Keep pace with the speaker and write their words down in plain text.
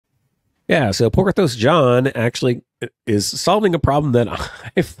Yeah, so Porthos John actually is solving a problem that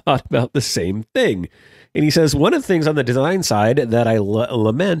I've thought about the same thing. And he says one of the things on the design side that I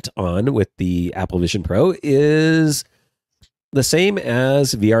lament on with the Apple Vision Pro is the same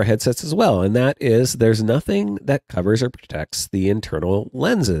as VR headsets as well. And that is there's nothing that covers or protects the internal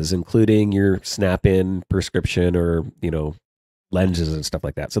lenses, including your snap in prescription or, lenses and stuff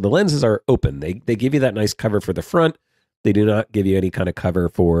like that. So the lenses are open. They give you that nice cover for the front. They do not give you any kind of cover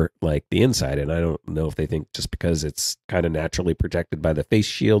for like the inside. And I don't know if they think just because it's kind of naturally protected by the face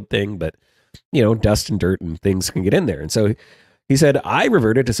shield thing, but dust and dirt and things can get in there. And so he said, I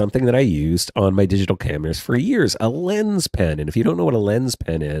reverted to something that I used on my digital cameras for years, a lens pen. And if you don't know what a lens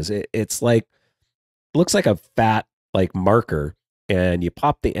pen is, it's like, looks like a fat like marker, and you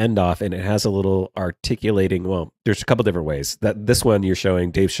pop the end off and it has a little articulating. Well, there's a couple different ways. That this one Dave's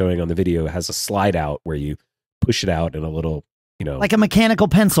showing on the video has a slide out where you push it out and a little, like a mechanical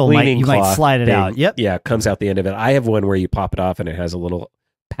pencil, you might slide it out. Yep. Yeah, it comes out the end of it. I have one where you pop it off and it has a little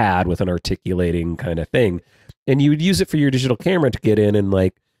pad with an articulating kind of thing. And you would use it for your digital camera to get in and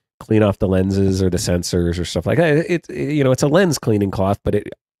like clean off the lenses or the sensors or stuff like that. It's a lens cleaning cloth, but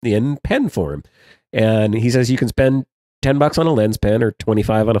in pen form. And he says you can spend $10 on a lens pen or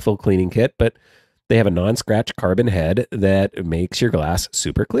 25 on a full cleaning kit, but they have a non-scratch carbon head that makes your glass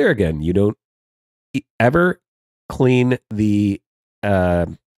super clear again. You don't ever clean the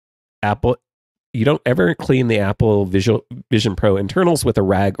Apple. You don't ever clean the Apple Vision Pro internals with a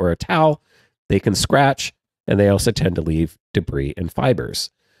rag or a towel. They can scratch, and they also tend to leave debris and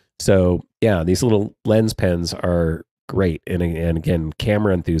fibers. So yeah, these little lens pens are great. And again,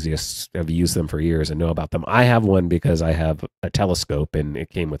 camera enthusiasts have used them for years and know about them. I have one because I have a telescope, and it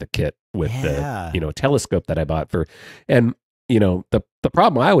came with a kit with the telescope that I bought for. And the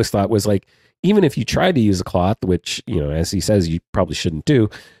problem I always thought was like, even if you tried to use a cloth, which as he says you probably shouldn't do,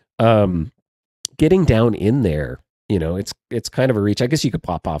 getting down in there, it's kind of a reach. I guess you could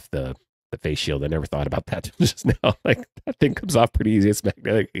pop off the face shield. I never thought about that just now. Like that thing comes off pretty easy. It's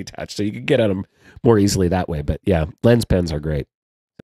magnetically attached, so you can get at them more easily that way. But yeah, lens pens are great.